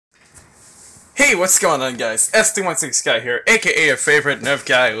Hey, what's going on, guys? S216 guy here, aka your favorite nerf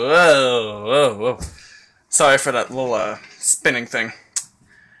guy. Whoa. Sorry for that little spinning thing.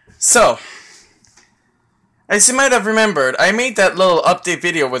 So, as you might have remembered, I made that little update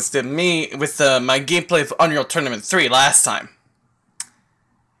video with my gameplay of Unreal Tournament 3 last time.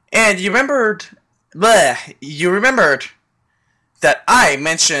 And you remembered that I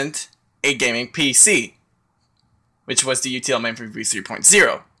mentioned a gaming PC, which was the UTL mainframe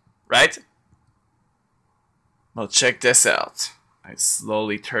v3.0, right? Well, check this out. I'm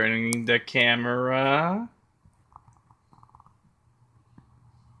slowly turning the camera.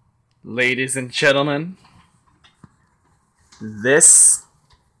 Ladies and gentlemen, this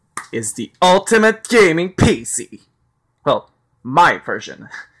is the ultimate gaming PC. Well, my version.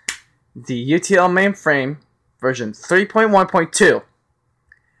 The UTL mainframe version 3.1.2.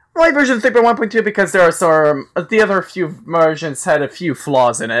 Why version 3.1.2? Because there are the other few versions had a few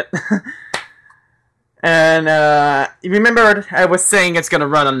flaws in it. And, you remembered I was saying it's gonna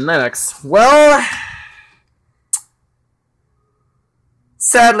run on Linux. Well,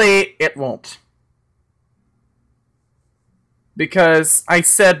 sadly, it won't. Because I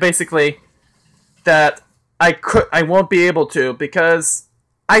said, basically, that I won't be able to, because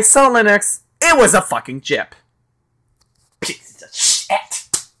I saw Linux, it was a fucking chip. Piece of shit.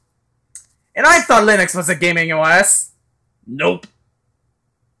 And I thought Linux was a gaming OS. Nope.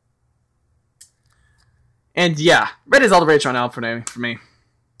 And yeah, red is all the rage right now for me.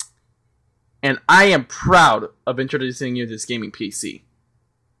 And I am proud of introducing you to this gaming PC.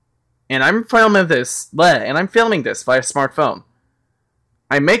 And I'm filming this via smartphone.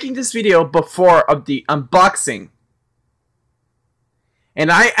 I'm making this video before of the unboxing.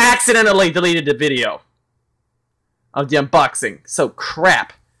 And I accidentally deleted the video of the unboxing. So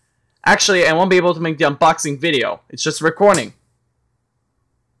crap. Actually, I won't be able to make the unboxing video. It's just recording.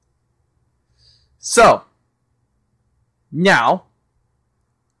 So, now,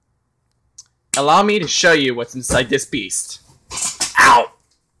 allow me to show you what's inside this beast. Ow!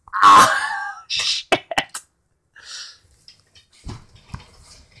 Ah, shit!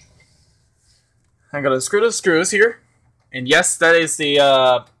 I'm gonna screw the screws here. And yes, that is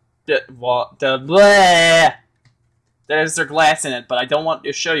that is their glass in it, but I don't want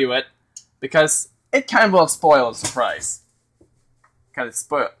to show you it because it kind of will spoil the surprise. Kind of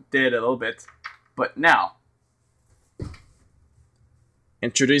did a little bit, but now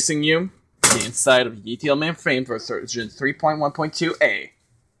introducing you to the inside of UTL mainframe version 3.1.2a.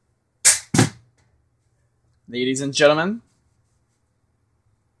 Ladies and gentlemen,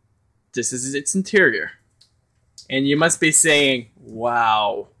 this is its interior. And you must be saying,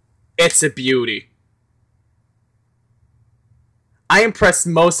 wow, it's a beauty. I impressed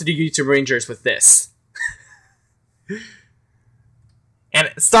most of the YouTube Rangers with this. And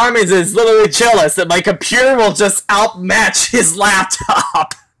Starman is literally jealous that my computer will just outmatch his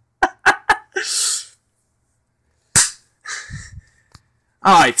laptop.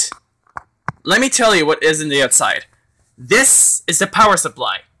 Alright. Let me tell you what is in the outside. This is the power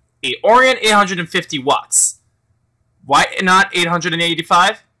supply. A Orion 850 watts. Why not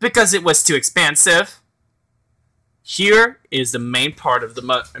 885? Because it was too expensive. Here is the main part of the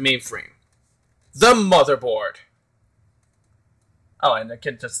mainframe. The motherboard. Oh, and I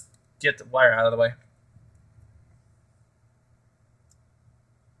can just get the wire out of the way.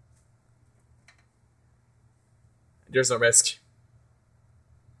 There's no risk.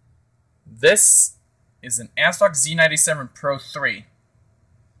 This is an Astock Z97 Pro 3.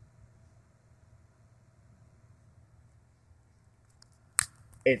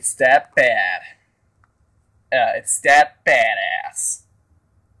 It's that bad. It's that badass.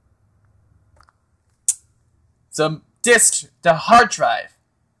 The disk, the hard drive.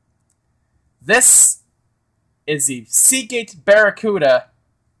 This is the Seagate Barracuda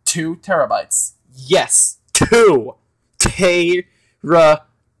 2 terabytes. Yes, 2 terabytes.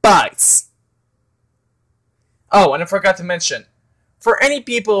 Oh, and I forgot to mention, for any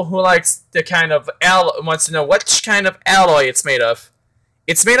people who likes the kind of wants to know which kind of alloy it's made of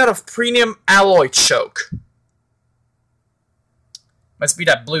out of premium alloy choke. Must be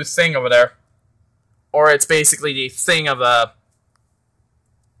that blue thing over there. Or it's basically the thing of a,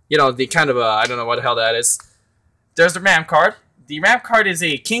 the kind of a, I don't know what the hell that is. There's the RAM card. The RAM card is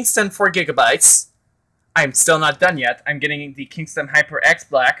a Kingston 4 gigabytes. I'm still not done yet. I'm getting the Kingston HyperX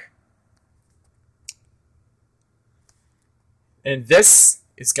Black. And this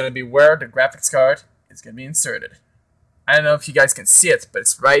is going to be where the graphics card is going to be inserted. I don't know if you guys can see it, but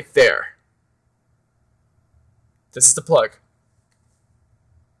it's right there. This is the plug.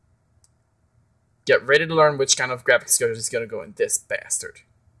 Get ready to learn which kind of graphics card is going to go in this bastard.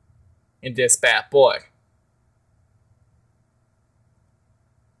 in this bad boy.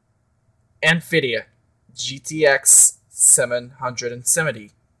 NVIDIA GTX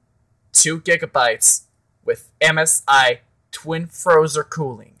 770, 2 GB with MSI twin frozen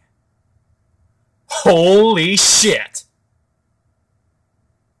cooling. Holy shit!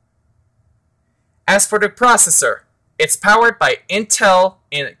 As for the processor, it's powered by Intel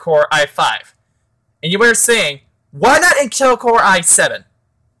in Core i5. And you were saying, why not Intel Core i7?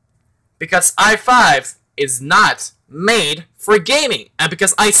 Because i5 is not made for gaming, and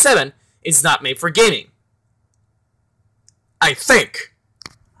because i7 is not made for gaming. I think.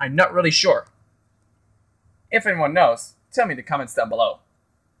 I'm not really sure. If anyone knows, tell me in the comments down below.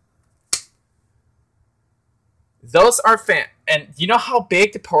 Those are and you know how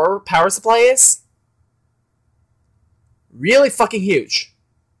big the power supply is? Really fucking huge.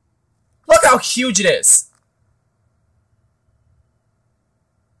 Look how huge it is.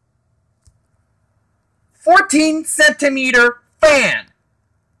 "14 centimeter fan.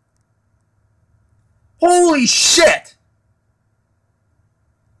 Holy shit!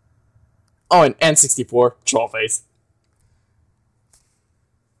 Oh, and N64 troll face.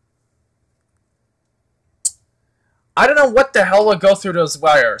 I don't know what the hell will go through those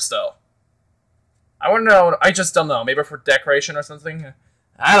wires, though. I want to know. I just don't know. Maybe for decoration or something.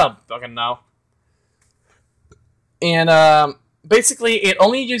 I don't fucking know. And basically, it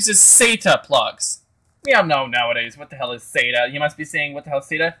only uses SATA plugs. We all know nowadays what the hell is SATA. You must be saying, what the hell is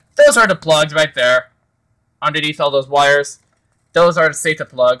SATA? Those are the plugs right there. Underneath all those wires. Those are the SATA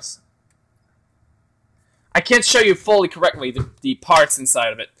plugs. I can't show you fully correctly the parts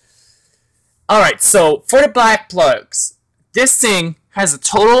inside of it. Alright, so for the black plugs, this thing has a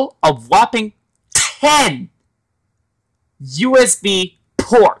total of whopping 10 USB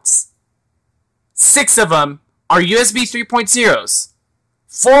ports. 6 of them are USB 3.0s.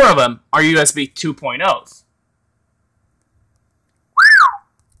 4 of them are USB 2.0s.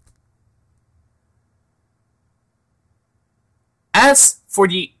 As for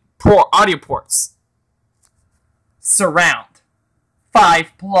the audio ports, surround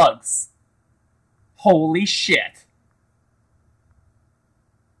 5 plugs. Holy shit.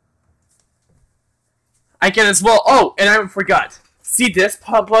 I can as well. Oh, and I forgot. See this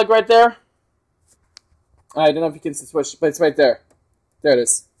plug right there? I don't know if you can switch, but it's right there. There it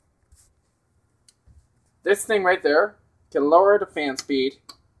is. This thing right there can lower the fan speed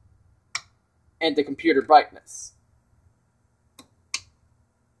and the computer brightness.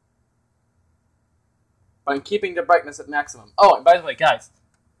 But I'm keeping the brightness at maximum. Oh, and by the way, guys,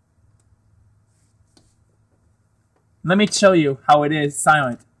 let me show you how it is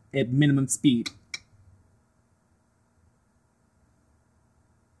silent at minimum speed.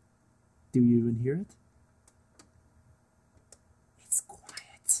 Do you even hear it? It's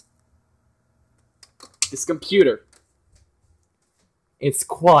quiet. This computer, it's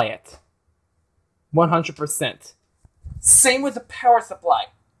quiet. 100%. Same with the power supply.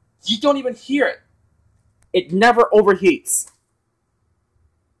 You don't even hear it. It never overheats.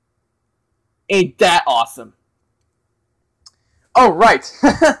 Ain't that awesome? Oh, right.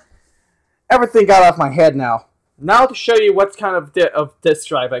 Everything got off my head now. Now to show you what kind of disk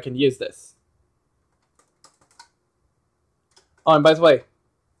drive I can use this. Oh, and by the way,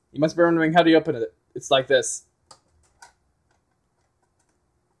 you must be wondering how do you open it. It's like this.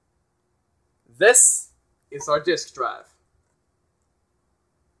 This is our disk drive.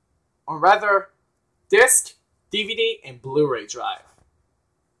 Or rather, disk, DVD, and Blu-ray drive.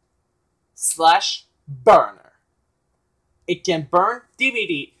 / burner. It can burn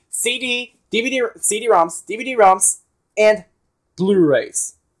DVD, CD-ROMs, DVD-ROMs, and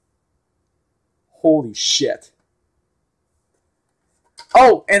Blu-rays. Holy shit.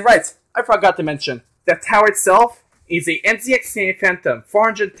 Oh, and right, I forgot to mention, the tower itself is a NZXT Phantom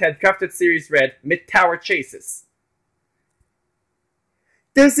 410 Crafted Series Red mid-tower chassis.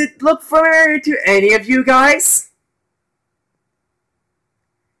 Does it look familiar to any of you guys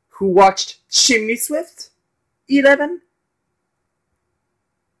who watched Chimney Swift 11?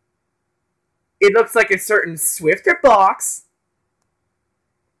 It looks like a certain Swifter box.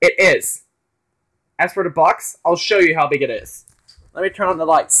 It is. As for the box, I'll show you how big it is. Let me turn on the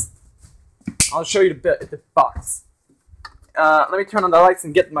lights. I'll show you the box. Let me turn on the lights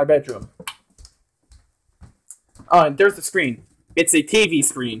and get in my bedroom. Oh, and there's the screen. It's a TV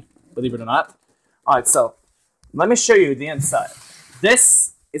screen, believe it or not. Alright, so let me show you the inside.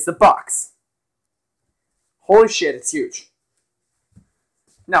 This is the box. Holy shit, it's huge.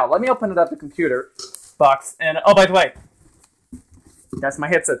 Now, let me open it up the computer box. And, oh, by the way, that's my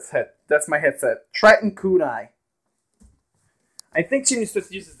headset. That's my headset. Triton Kunai. I think Genius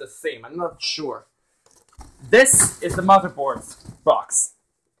uses the same. I'm not sure. This is the motherboard's box.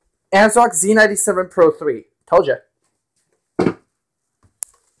 ASRock Z97 Pro 3. Told you.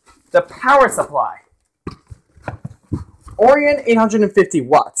 The power supply. Orion 850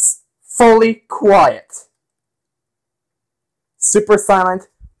 watts. Fully quiet. Super silent.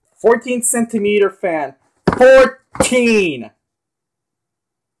 14 centimeter fan. 14!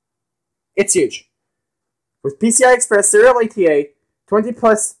 It's huge. With PCI Express serial ATA, 20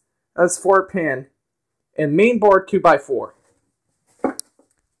 plus as 4 pin, and mainboard 2x4.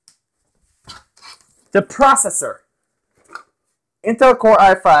 The processor. Intel Core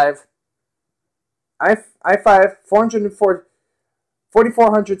i5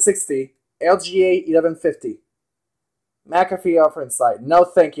 4460, LGA 1150. McAfee offer inside. No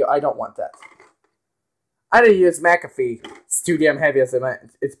thank you, I don't want that. I don't use McAfee. It's too damn heavy as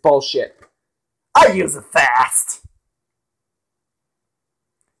it's bullshit. I use it fast.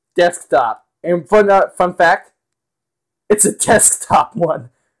 Desktop. And fun fact, it's a desktop one.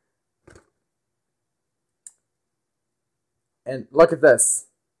 And look at this.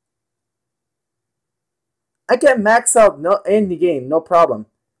 I can max out in the game, no problem.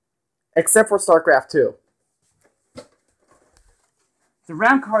 Except for StarCraft 2. The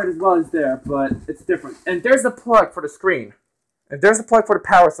RAM card as well is there, but it's different. And there's a plug for the screen. And there's a plug for the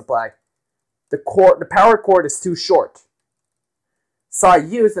power supply. The power cord is too short. So I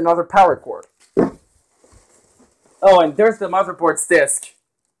used another power cord. Oh, and there's the motherboard's disc.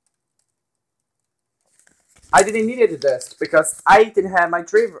 I didn't need a disc because I didn't have my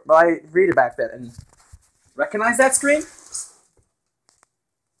reader back then. And recognize that screen?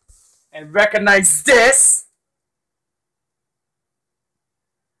 And recognize this?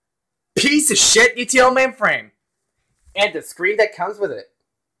 Piece of shit UTL mainframe. And the screen that comes with it.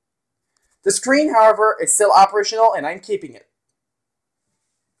 The screen, however, is still operational and I'm keeping it.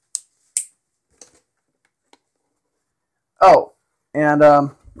 Oh, and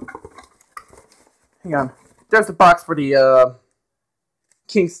hang on. There's the box for the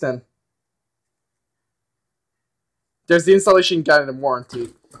Kingston. There's the installation guide and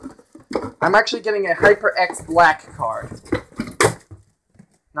warranty. I'm actually getting a HyperX Black card.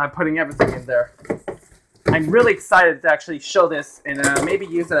 Now I'm putting everything in there. I'm really excited to actually show this and maybe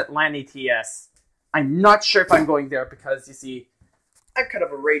use it at LAN ATS. I'm not sure if I'm going there because, you see, I'm kind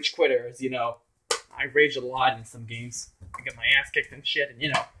of a rage quitter, as you know. I rage a lot in some games. I get my ass kicked and shit, and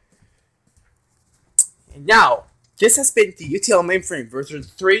you know. And now, this has been the UTL mainframe version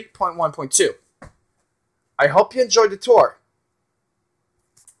 3.1.2. I hope you enjoyed the tour.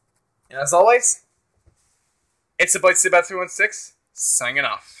 And as always, it's the boy v3.1.2 signing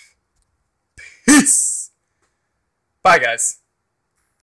off. Peace! Bye, guys.